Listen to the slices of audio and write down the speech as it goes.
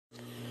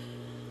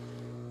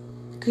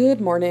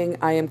Good morning.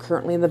 I am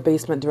currently in the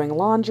basement doing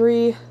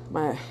laundry.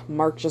 My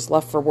Mark just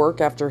left for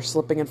work after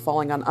slipping and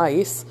falling on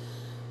ice.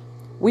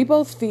 We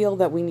both feel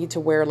that we need to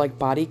wear like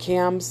body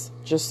cams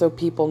just so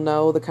people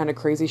know the kind of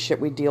crazy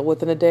shit we deal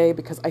with in a day,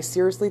 because I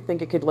seriously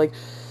think it could like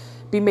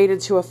be made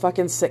into a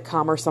fucking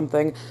sitcom or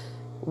something.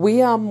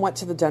 We went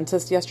to the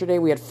dentist yesterday.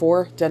 We had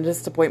 4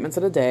 dentist appointments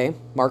in a day.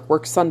 Mark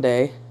works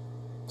Sunday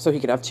so he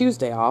could have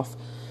Tuesday off.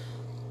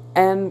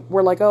 And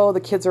we're like, oh,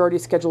 the kids are already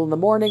scheduled in the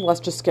morning. Let's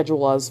just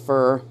schedule us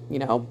for,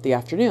 the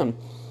afternoon.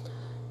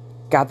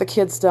 Got the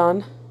kids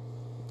done.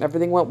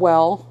 Everything went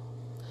well.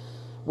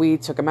 We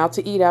took them out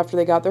to eat after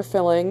they got their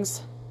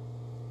fillings.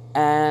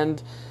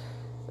 And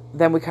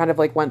then we kind of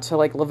like went to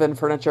like Live-In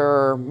Furniture,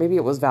 or maybe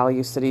it was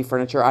Value City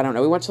Furniture. I don't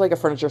know. We went to like a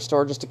furniture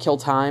store just to kill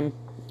time.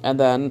 And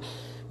then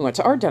we went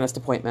to our dentist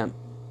appointment.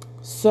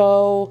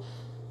 So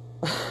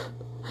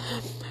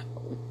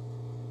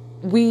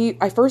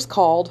I first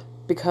called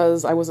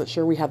because I wasn't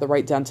sure we had the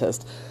right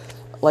dentist.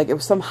 Like it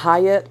was some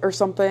Hyatt or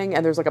something,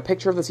 and there's like a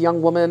picture of this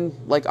young woman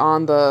like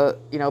on the,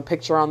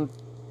 picture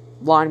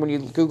online when you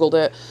Googled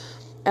it.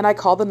 And I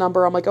called the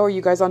number. I'm like, oh, are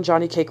you guys on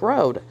Johnny Cake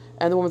Road?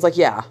 And the woman's like,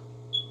 yeah.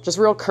 Just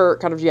real curt,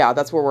 kind of, yeah,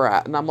 that's where we're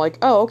at. And I'm like,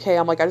 oh, okay.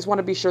 I'm like, I just want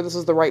to be sure this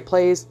is the right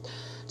place.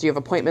 Do you have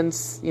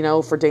appointments,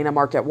 for Dana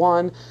Mark at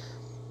 1?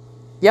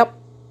 Yep.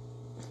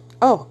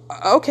 Oh,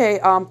 okay.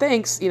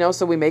 Thanks.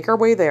 So we make our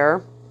way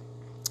there.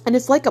 And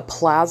it's like a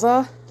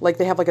plaza. Like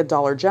they have like a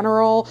Dollar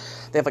General.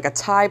 They have like a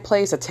Thai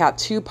place, a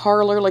tattoo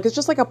parlor. Like it's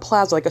just like a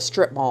plaza, like a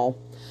strip mall.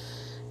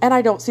 And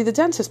I don't see the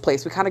dentist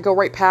place. We kind of go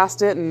right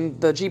past it,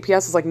 and the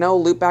GPS is like, no,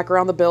 loop back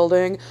around the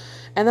building.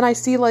 And then I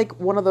see like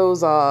one of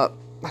those, I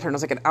don't know,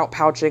 it's like an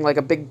outpouching, like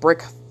a big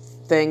brick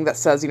thing that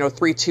says,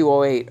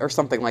 3208 or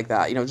something like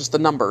that, just the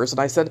numbers. And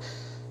I said,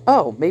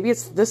 oh, maybe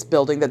it's this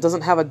building that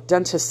doesn't have a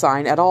dentist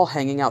sign at all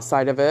hanging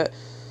outside of it.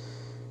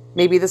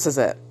 Maybe this is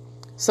it.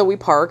 So we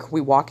park,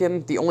 we walk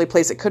in the only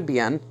place it could be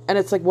in, and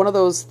it's like one of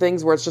those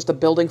things where it's just a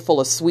building full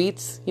of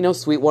suites.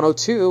 Suite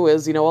 102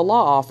 is, a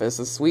law office,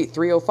 and suite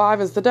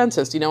 305 is the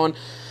dentist, and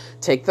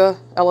take the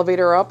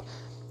elevator up.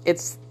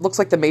 It looks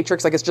like the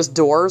Matrix, like it's just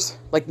doors.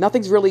 Like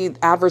nothing's really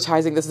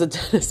advertising this is a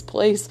dentist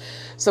place.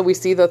 So we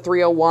see the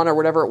 301 or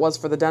whatever it was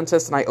for the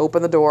dentist, and I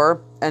open the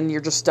door, and you're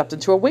just stepped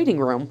into a waiting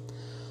room,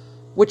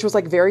 which was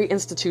like very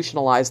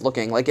institutionalized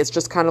looking. Like it's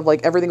just kind of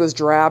like everything was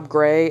drab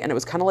gray, and it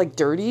was kind of like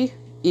dirty,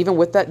 even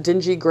with that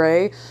dingy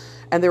gray.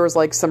 And there was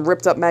like some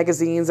ripped up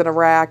magazines in a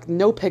rack,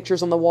 no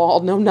pictures on the wall,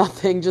 no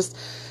nothing, just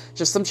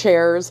some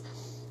chairs.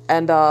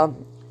 And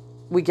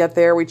we get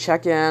there, we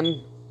check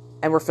in,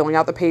 and we're filling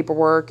out the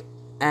paperwork,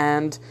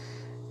 and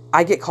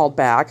I get called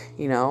back,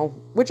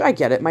 which I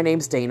get it. My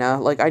name's Dana.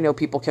 Like I know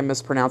people can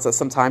mispronounce it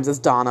sometimes as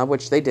Donna,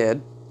 which they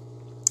did.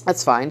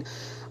 That's fine.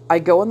 I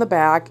go in the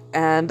back,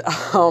 and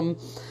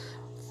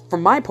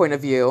from my point of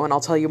view, and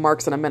I'll tell you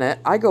Mark's in a minute,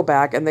 I go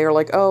back and they're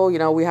like, oh,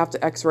 we have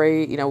to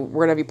x-ray, we're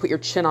going to have you put your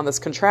chin on this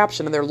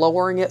contraption, and they're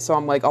lowering it. So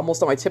I'm like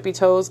almost on my tippy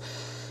toes,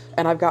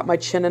 and I've got my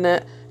chin in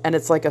it, and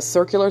it's like a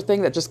circular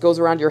thing that just goes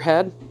around your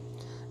head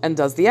and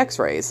does the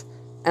x-rays.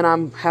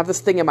 And have this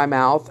thing in my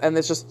mouth, and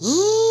it's just,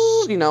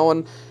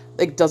 and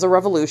it does a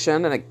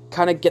revolution, and it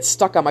kind of gets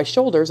stuck on my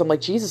shoulders. I'm like,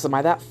 Jesus, am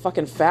I that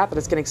fucking fat that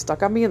it's getting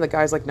stuck on me? And the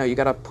guy's like, no, you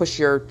got to push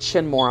your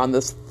chin more on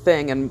this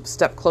thing and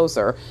step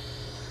closer.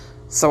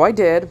 So I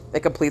did. It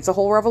completes a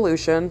whole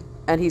revolution.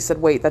 And he said,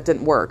 wait, that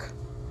didn't work.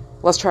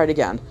 Let's try it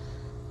again.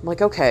 I'm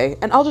like, okay.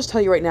 And I'll just tell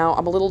you right now,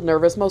 I'm a little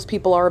nervous. Most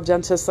people are of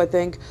dentists, I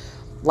think.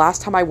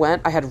 Last time I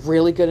went, I had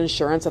really good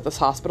insurance at this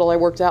hospital I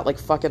worked at, like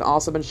fucking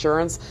awesome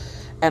insurance.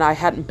 And I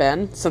hadn't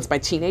been since my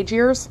teenage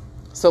years.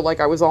 So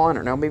like I was all, I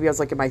don't know, maybe I was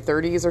like in my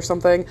 30s or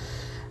something.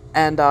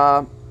 And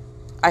I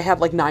had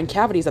like 9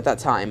 cavities at that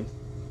time.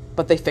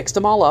 But they fixed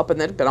them all up,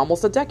 and it had been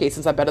almost a decade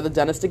since I've been to the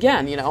dentist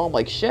again, I'm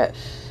like, shit,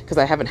 because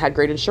I haven't had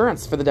great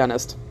insurance for the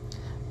dentist.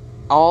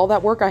 All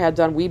that work I had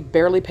done, we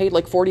barely paid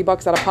like $40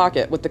 out of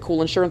pocket with the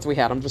cool insurance we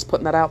had. I'm just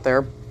putting that out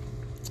there.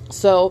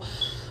 So,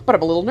 but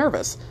I'm a little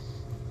nervous.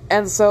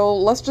 And so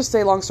let's just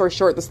say, long story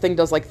short, this thing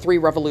does like 3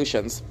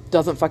 revolutions.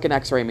 Doesn't fucking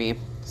x-ray me.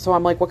 So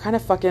I'm like, what kind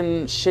of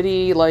fucking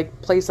shitty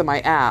like place am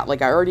I at?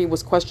 Like I already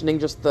was questioning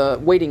just the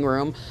waiting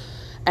room.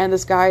 And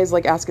this guy is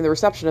like asking the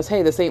receptionist,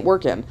 hey, this ain't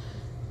working.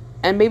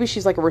 And maybe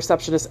she's like a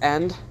receptionist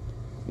end,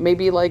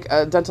 maybe like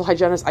a dental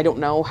hygienist. I don't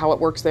know how it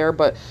works there,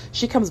 but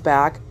she comes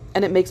back,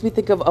 and it makes me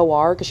think of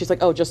OR, because she's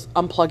like, oh, just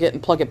unplug it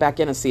and plug it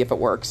back in and see if it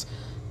works,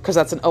 because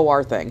that's an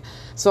OR thing.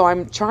 So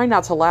I'm trying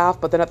not to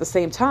laugh, but then at the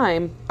same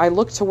time, I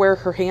look to where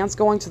her hand's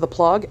going to the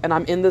plug, and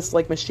I'm in this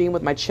like machine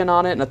with my chin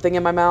on it and a thing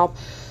in my mouth,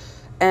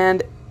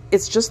 and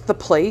it's just the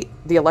plate,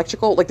 the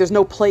electrical, like there's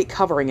no plate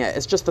covering it.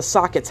 It's just the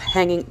sockets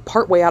hanging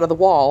partway out of the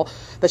wall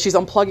that she's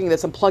unplugging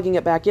this and plugging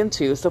it back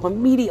into. So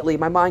immediately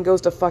my mind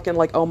goes to fucking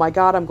like, oh my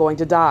God, I'm going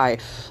to die.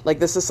 Like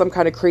this is some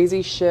kind of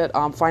crazy shit,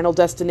 Final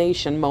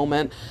Destination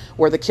moment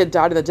where the kid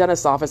died in the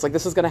dentist's office. Like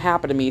this is going to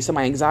happen to me. So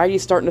my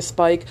anxiety's starting to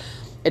spike.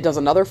 It does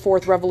another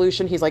 4th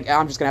revolution. He's like,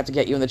 I'm just going to have to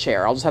get you in the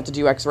chair. I'll just have to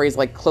do x-rays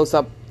like close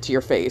up to your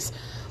face.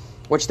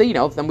 which they,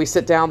 then we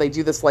sit down, they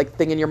do this like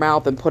thing in your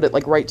mouth and put it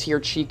like right to your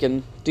cheek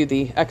and do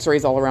the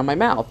x-rays all around my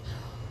mouth.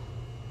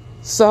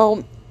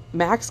 So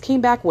Max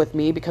came back with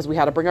me because we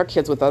had to bring our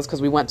kids with us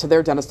because we went to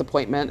their dentist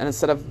appointment, and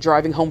instead of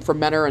driving home from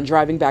Menor and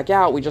driving back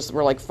out, we just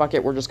were like, fuck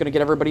it, we're just going to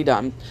get everybody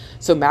done.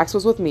 So Max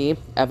was with me,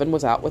 Evan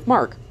was out with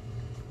Mark.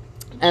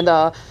 And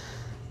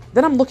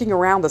then I'm looking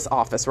around this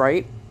office,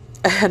 right?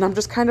 And I'm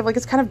just kind of like,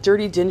 it's kind of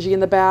dirty, dingy in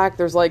the back.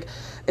 There's like,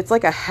 it's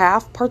like a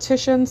half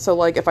partition. So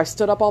like if I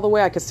stood up all the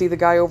way, I could see the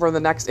guy over in the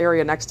next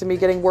area next to me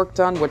getting work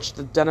done, which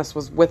the dentist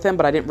was with him,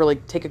 but I didn't really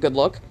take a good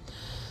look.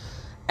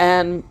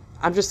 And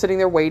I'm just sitting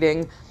there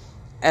waiting,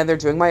 and they're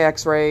doing my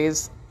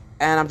x-rays,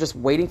 and I'm just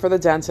waiting for the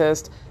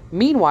dentist.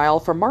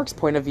 Meanwhile, from Mark's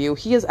point of view,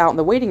 he is out in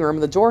the waiting room.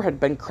 The door had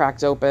been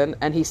cracked open,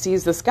 and he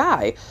sees this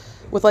guy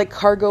with like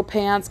cargo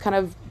pants, kind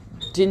of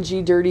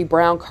dingy, dirty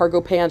brown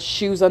cargo pants,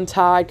 shoes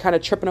untied, kind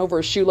of tripping over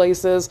his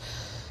shoelaces,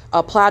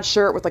 a plaid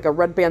shirt with like a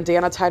red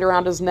bandana tied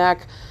around his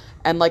neck,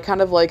 and like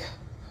kind of like,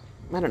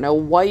 I don't know,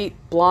 white,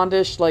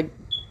 blondish, like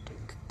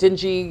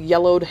dingy,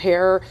 yellowed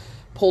hair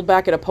pulled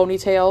back in a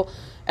ponytail.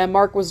 And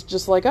Mark was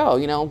just like,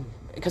 oh,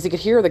 because he could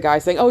hear the guy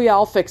saying, oh yeah,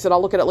 I'll fix it.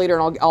 I'll look at it later,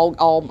 and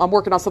I'm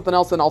working on something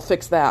else, and I'll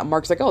fix that. And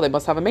Mark's like, oh, they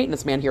must have a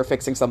maintenance man here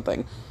fixing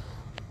something.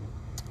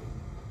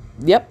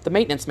 Yep, the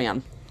maintenance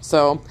man.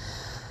 So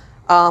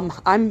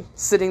I'm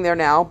sitting there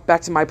now,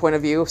 back to my point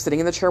of view, sitting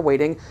in the chair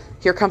waiting.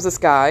 Here comes this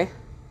guy.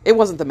 It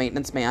wasn't the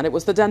maintenance man. It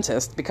was the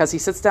dentist, because he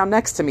sits down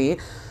next to me,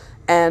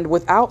 and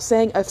without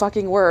saying a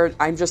fucking word,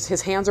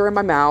 his hands are in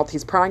my mouth.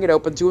 He's prying it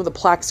open, doing the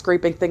plaque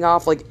scraping thing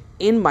off, like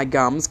in my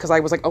gums, because I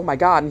was like, oh my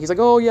God. And he's like,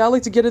 oh yeah, I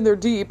like to get in there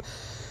deep.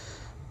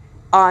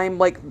 I'm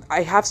like,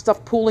 I have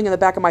stuff pooling in the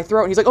back of my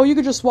throat. And he's like, oh, you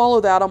could just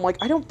swallow that. I'm like,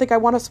 I don't think I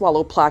want to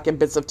swallow plaque and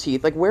bits of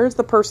teeth. Like, where's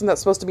the person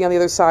that's supposed to be on the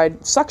other side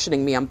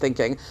suctioning me, I'm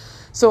thinking.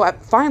 So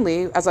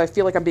finally, as I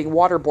feel like I'm being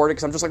waterboarded,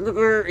 because I'm just like,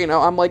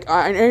 I'm like,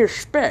 I need to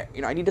spit.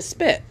 I need to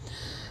spit.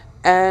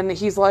 And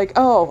he's like,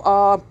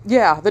 oh,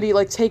 yeah. Then he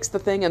like takes the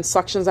thing and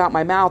suctions out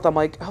my mouth. I'm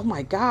like, oh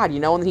my God,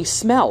 and then he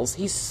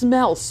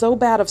smells so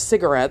bad of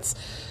cigarettes.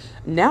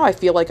 Now I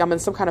feel like I'm in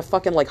some kind of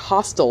fucking like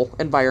hostile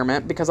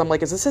environment, because I'm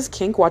like, is this his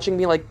kink, watching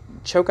me like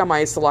choke on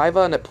my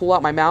saliva and it pull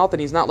out my mouth,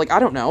 and he's not like, I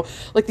don't know.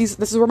 Like this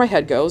is where my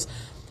head goes.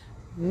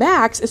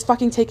 Max is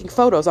fucking taking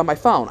photos on my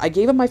phone. I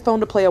gave him my phone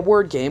to play a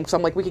word game, because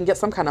I'm like, we can get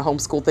some kind of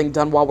homeschool thing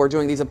done while we're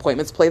doing these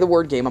appointments. Play the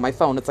word game on my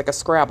phone. It's like a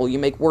Scrabble. You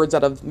make words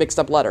out of mixed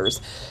up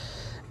letters.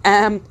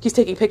 And he's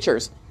taking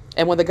pictures.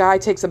 And when the guy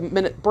takes a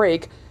minute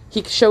break,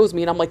 he shows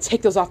me, and I'm like,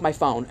 take those off my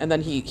phone. And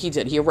then he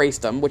did. He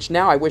erased them, which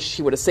now I wish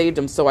he would have saved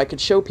them so I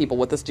could show people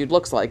what this dude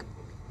looks like.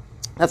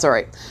 That's all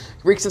right.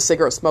 Reeks of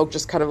cigarette smoke,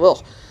 just kind of,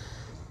 ugh.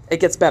 It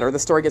gets better. The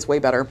story gets way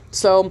better.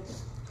 So,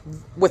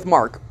 with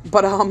Mark.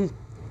 But,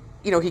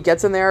 he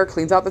gets in there,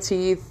 cleans out the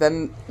teeth,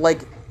 then, like,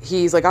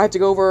 he's like, I have to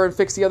go over and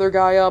fix the other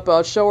guy up,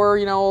 show her,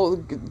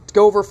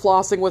 go over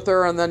flossing with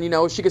her, and then,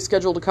 she gets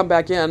scheduled to come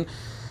back in.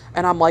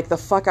 And I'm like, the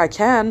fuck I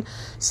can.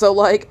 So,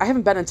 like, I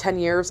haven't been in 10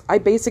 years. I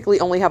basically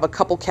only have a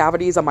couple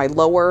cavities on my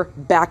lower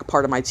back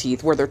part of my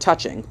teeth where they're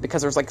touching,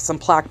 because there's, like, some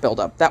plaque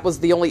buildup. That was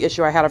the only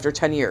issue I had after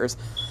 10 years.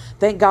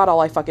 Thank God all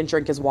I fucking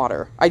drink is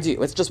water. I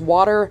do. It's just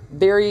water.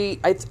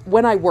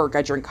 When I work,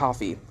 I drink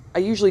coffee. I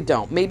usually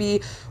don't.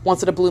 Maybe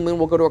once in a blue moon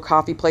we'll go to a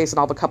coffee place and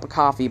I'll have a cup of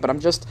coffee, but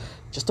I'm just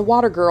a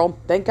water girl.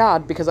 Thank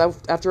God, because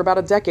after about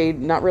a decade,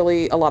 not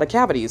really a lot of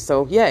cavities,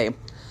 so yay.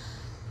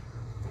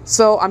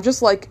 So I'm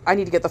just like, I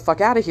need to get the fuck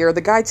out of here.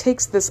 The guy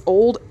takes this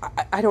old,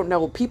 I don't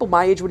know, people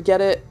my age would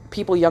get it,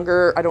 people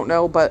younger, I don't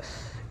know, but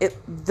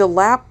the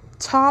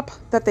laptop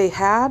that they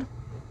had,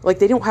 like,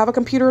 they don't have a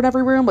computer in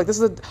every room. Like,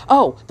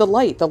 the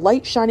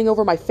light shining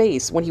over my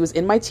face when he was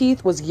in my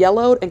teeth was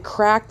yellowed and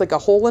cracked, like a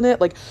hole in it.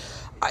 Like,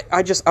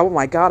 I just, oh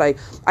my God, I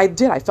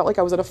felt like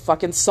I was in a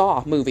fucking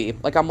Saw movie.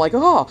 Like, I'm like,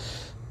 oh.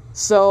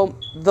 So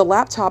the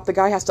laptop, the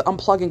guy has to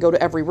unplug and go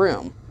to every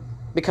room,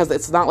 because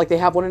it's not like they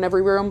have one in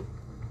every room.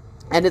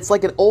 And it's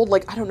like an old,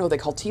 like, I don't know, they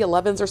call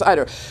T11s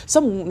or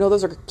something. No,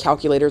 those are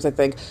calculators, I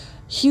think.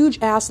 Huge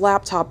ass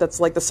laptop that's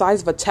like the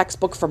size of a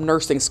textbook from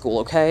nursing school,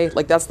 okay?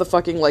 Like, that's the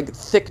fucking, like,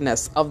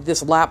 thickness of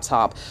this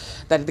laptop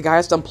that the guy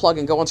has to unplug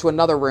and go into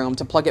another room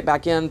to plug it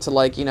back in to,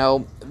 like,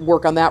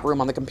 work on that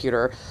room on the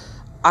computer.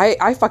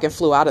 I fucking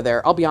flew out of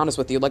there. I'll be honest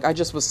with you. Like, I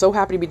just was so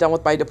happy to be done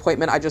with my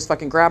appointment. I just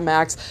fucking grabbed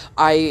Max.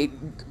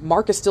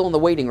 Mark is still in the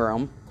waiting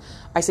room.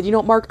 I said, you know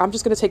what, Mark, I'm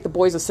just going to take the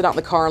boys and sit out in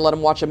the car and let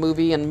them watch a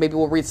movie, and maybe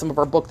we'll read some of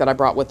our book that I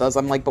brought with us.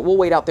 I'm like, but we'll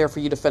wait out there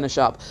for you to finish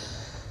up.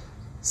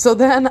 So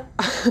then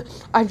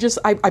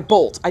I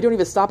bolt. I don't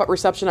even stop at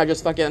reception. I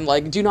just fucking,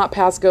 like, do not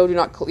pass go, do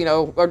not,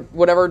 or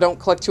whatever, don't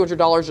collect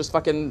 $200, just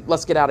fucking,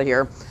 let's get out of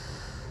here.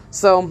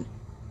 So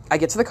I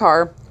get to the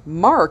car.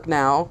 Mark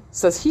now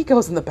says he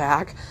goes in the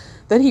back.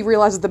 Then he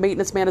realizes the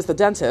maintenance man is the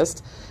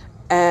dentist.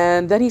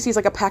 And then he sees,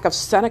 like, a pack of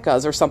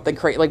Senecas or something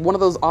crazy, like one of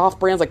those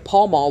off-brands, like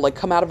Pall Mall, like,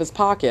 come out of his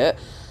pocket,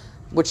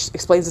 which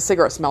explains the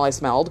cigarette smell I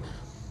smelled.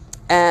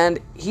 And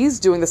he's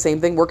doing the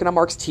same thing, working on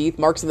Mark's teeth.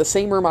 Mark's in the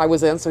same room I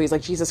was in, so he's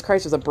like, Jesus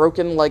Christ, there's a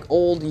broken, like,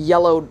 old,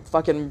 yellow,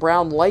 fucking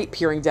brown light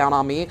peering down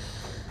on me.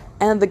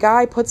 And the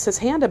guy puts his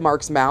hand in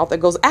Mark's mouth and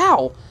goes,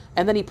 ow!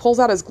 And then he pulls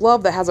out his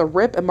glove that has a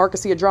rip, and Mark can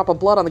see a drop of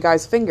blood on the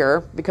guy's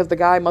finger because the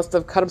guy must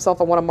have cut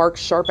himself on one of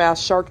Mark's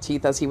sharp-ass shark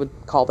teeth, as he would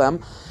call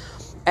them.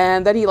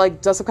 And then he,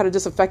 like, does some kind of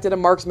disinfectant in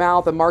Mark's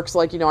mouth, and Mark's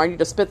like, I need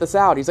to spit this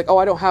out. He's like, oh,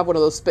 I don't have one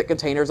of those spit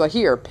containers.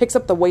 Here, picks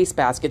up the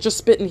wastebasket, just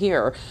spit in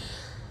here.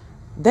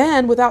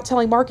 Then, without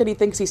telling Mark, he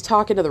thinks he's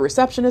talking to the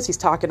receptionist, he's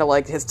talking to,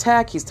 like, his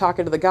tech, he's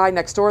talking to the guy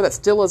next door that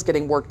still is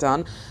getting work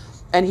done.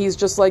 And he's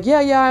just like,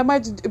 yeah, I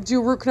might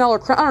do root canal or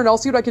crown. I don't know, I'll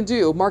see what I can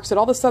do. Mark said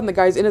all of a sudden the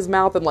guy's in his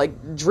mouth and,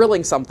 like,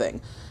 drilling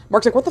something.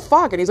 Mark's like, what the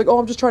fuck? And he's like, oh,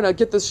 I'm just trying to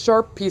get this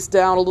sharp piece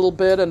down a little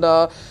bit. And,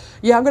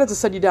 yeah, I'm going to have to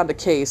send you down to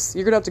Case.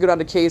 You're going to have to go down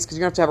to Case because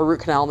you're going to have a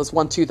root canal in this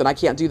one tooth, and I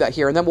can't do that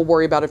here. And then we'll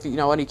worry about if,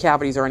 any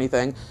cavities or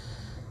anything.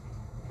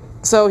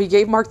 So he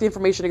gave Mark the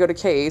information to go to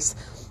Case.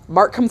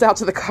 Mark comes out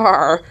to the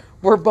car.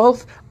 We're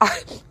both,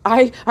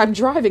 I'm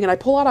driving and I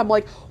pull out, I'm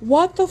like,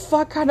 what the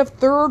fuck kind of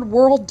third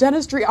world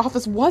dentistry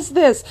office was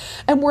this?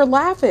 And we're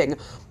laughing.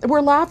 We're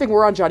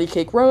on Johnny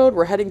Cake Road.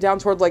 We're heading down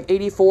toward like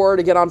 84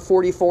 to get on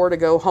 44 to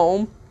go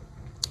home.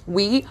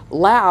 We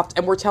laughed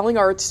and we're telling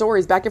our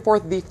stories back and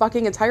forth the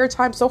fucking entire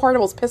time so hard I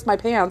almost pissed my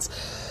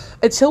pants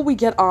until we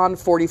get on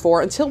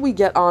 44, until we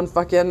get on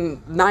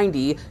fucking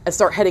 90 and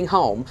start heading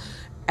home.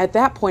 At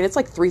that point, it's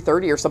like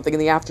 3:30 or something in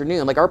the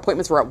afternoon. Like, our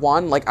appointments were at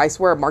 1. Like, I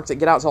swear Mark didn't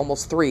get out until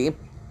almost 3.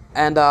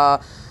 And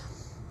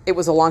it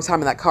was a long time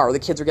in that car. The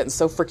kids were getting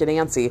so freaking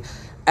antsy.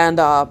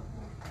 And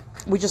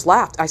we just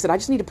laughed. I said, I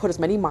just need to put as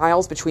many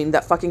miles between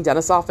that fucking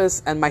dentist's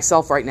office and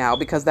myself right now,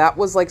 because that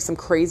was like some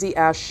crazy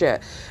ass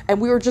shit. And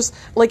we were just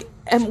like,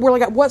 and we're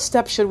like, at what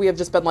step should we have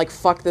just been like,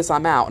 fuck this,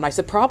 I'm out? And I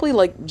said, probably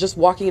like just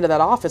walking into that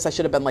office, I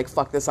should have been like,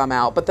 fuck this, I'm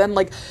out. But then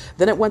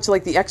then it went to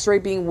like the x-ray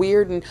being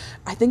weird. And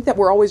I think that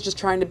we're always just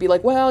trying to be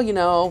like, well,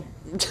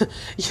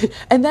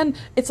 and then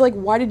it's like,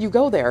 why did you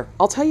go there?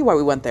 I'll tell you why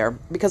we went there.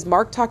 Because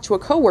Mark talked to a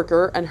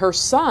coworker and her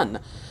son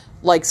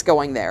likes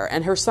going there,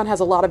 and her son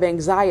has a lot of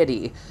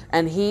anxiety,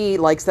 and he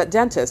likes that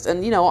dentist.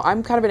 And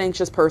I'm kind of an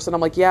anxious person.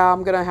 I'm like, yeah,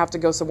 I'm gonna have to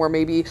go somewhere.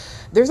 Maybe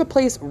there's a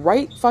place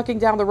right fucking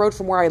down the road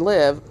from where I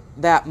live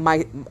that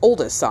my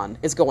oldest son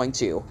is going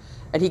to,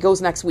 and he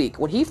goes next week.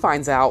 When he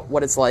finds out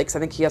what it's like, 'cause I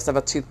think he has to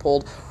have a tooth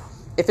pulled,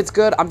 if it's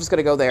good, I'm just going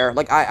to go there.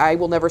 Like, I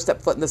will never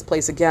step foot in this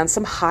place again.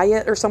 Some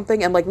Hyatt or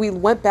something. And, like, we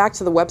went back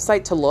to the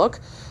website to look.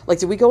 Like,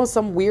 did we go in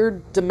some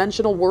weird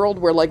dimensional world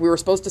where, like, we were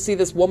supposed to see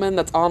this woman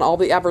that's on all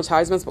the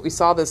advertisements, but we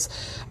saw this,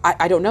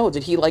 I don't know.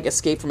 Did he, like,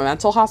 escape from a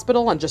mental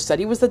hospital and just said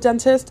he was the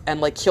dentist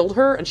and, like, killed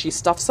her and she's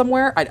stuffed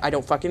somewhere? I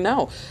don't fucking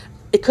know.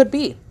 It could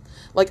be.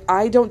 Like,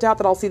 I don't doubt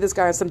that I'll see this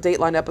guy on some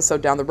Dateline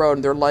episode down the road,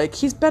 and they're like,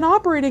 he's been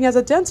operating as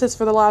a dentist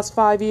for the last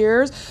 5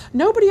 years.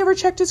 Nobody ever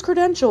checked his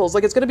credentials.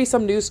 Like, it's going to be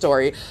some news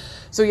story.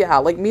 So, yeah,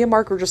 like, me and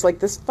Mark were just like,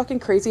 this fucking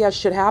crazy-ass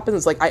shit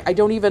happens. Like, I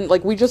don't even,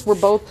 like, we just were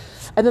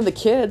both, and then the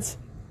kids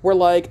were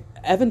like,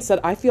 Evan said,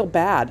 I feel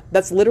bad.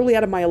 That's literally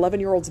out of my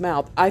 11-year-old's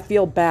mouth. I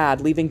feel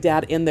bad leaving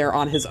Dad in there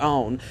on his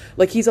own.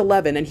 Like, he's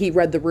 11, and he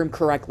read the room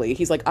correctly.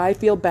 He's like, I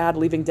feel bad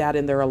leaving Dad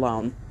in there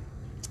alone.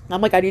 I'm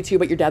like, I do too,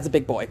 but your dad's a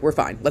big boy. We're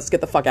fine. Let's get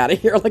the fuck out of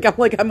here.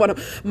 I'm one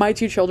of my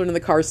 2 children in the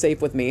car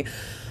safe with me.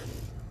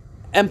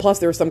 And plus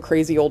there was some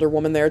crazy older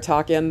woman there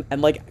talking,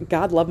 and like,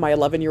 God love my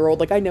 11-year-old.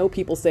 Like, I know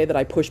people say that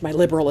I push my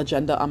liberal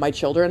agenda on my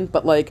children,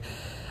 but like,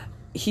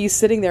 he's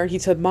sitting there and he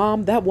said,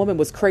 Mom, that woman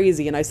was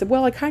crazy. And I said,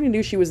 well, I kind of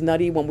knew she was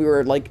nutty when we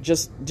were like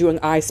just doing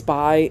I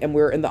Spy and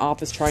we were in the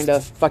office trying to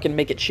fucking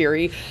make it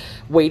cheery,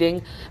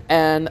 waiting.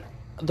 And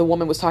the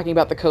woman was talking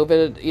about the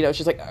COVID,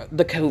 she's like,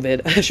 the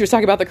COVID. She was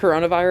talking about the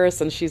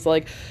coronavirus, and she's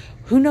like,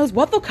 who knows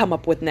what they'll come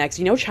up with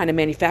next? China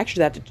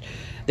manufactured that.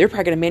 They're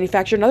probably going to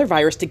manufacture another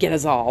virus to get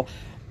us all.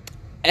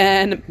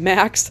 And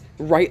Max,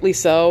 rightly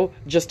so,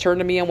 just turned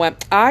to me and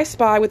went, I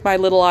spy with my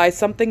little eye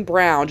something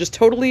brown. Just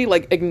totally,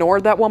 like,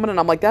 ignored that woman. And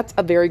I'm like, that's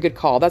a very good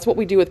call. That's what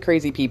we do with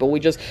crazy people. We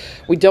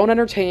don't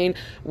entertain.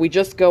 We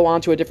just go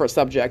on to a different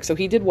subject. So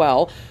he did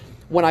well.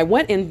 When I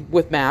went in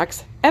with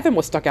Max, Evan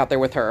was stuck out there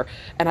with her.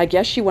 And I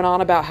guess she went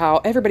on about how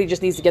everybody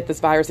just needs to get this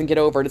virus and get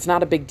over it. It's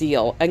not a big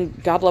deal.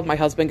 And God love my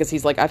husband, because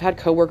he's like, I've had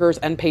coworkers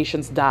and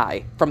patients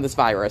die from this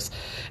virus.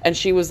 And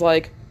she was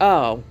like,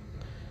 oh,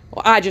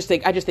 well, I just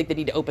think they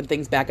need to open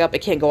things back up. It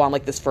can't go on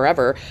like this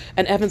forever.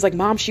 And Evan's like,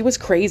 Mom, she was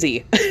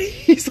crazy.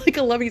 He's like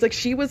 11. He's like,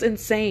 she was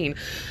insane.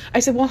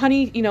 I said, well,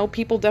 honey,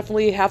 people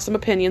definitely have some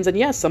opinions. And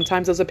yes,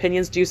 sometimes those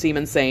opinions do seem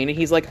insane. And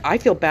he's like, I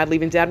feel bad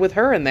leaving Dad with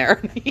her in there.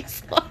 And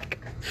he's like,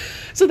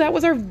 so that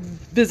was our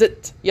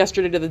visit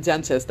yesterday to the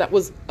dentist. That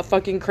was a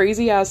fucking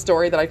crazy ass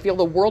story that I feel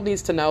the world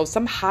needs to know.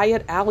 Some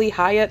Hyatt,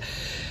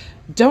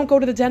 don't go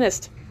to the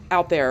dentist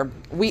out there.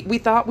 We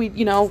thought we,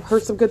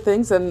 heard some good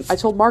things, and I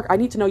told Mark, I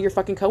need to know your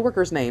fucking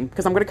coworker's name,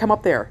 because I'm going to come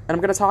up there and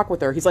I'm going to talk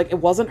with her. He's like, it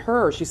wasn't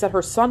her. She said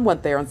her son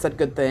went there and said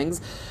good things.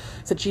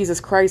 I said,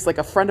 Jesus Christ, like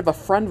a friend of a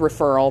friend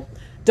referral.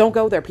 Don't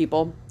go there,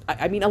 people.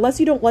 I mean, unless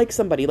you don't like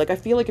somebody. Like, I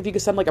feel like if you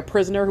could send like a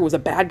prisoner who was a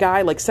bad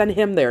guy, like send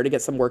him there to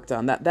get some work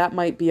done. That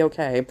might be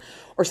okay.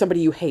 Or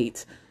somebody you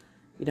hate.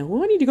 I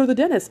need to go to the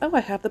dentist. Oh, I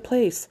have the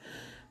place.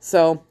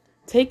 So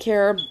take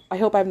care. I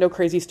hope I have no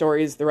crazy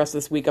stories the rest of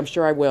this week. I'm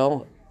sure I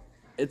will.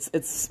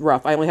 It's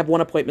rough. I only have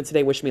one appointment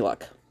today. Wish me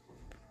luck.